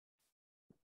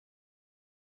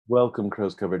Welcome,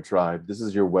 Crows Covered Tribe. This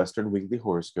is your Western Weekly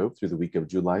Horoscope through the week of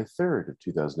July 3rd of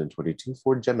 2022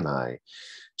 for Gemini.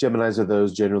 Geminis are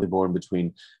those generally born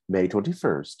between May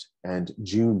 21st and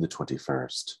June the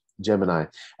 21st. Gemini,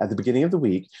 at the beginning of the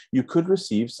week, you could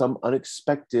receive some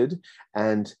unexpected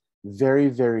and very,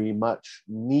 very much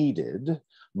needed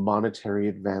monetary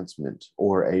advancement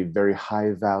or a very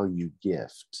high value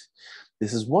gift.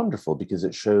 This is wonderful because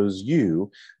it shows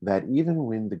you that even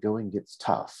when the going gets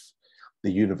tough,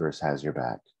 the universe has your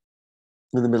back.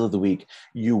 In the middle of the week,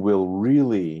 you will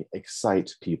really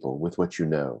excite people with what you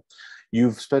know.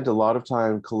 You've spent a lot of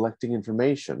time collecting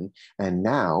information, and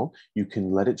now you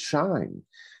can let it shine.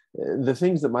 The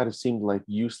things that might have seemed like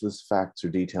useless facts or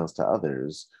details to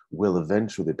others will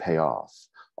eventually pay off.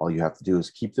 All you have to do is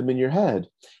keep them in your head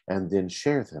and then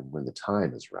share them when the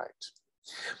time is right.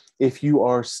 If you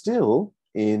are still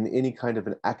in any kind of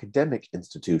an academic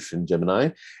institution, Gemini,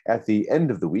 at the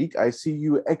end of the week, I see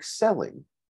you excelling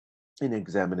in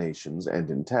examinations and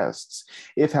in tests.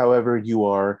 If, however, you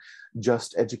are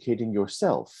just educating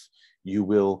yourself, you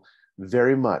will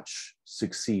very much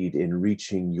succeed in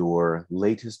reaching your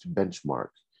latest benchmark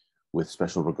with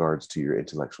special regards to your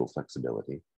intellectual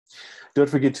flexibility. Don't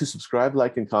forget to subscribe,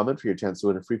 like, and comment for your chance to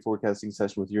win a free forecasting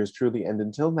session with yours truly. And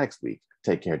until next week,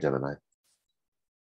 take care, Gemini.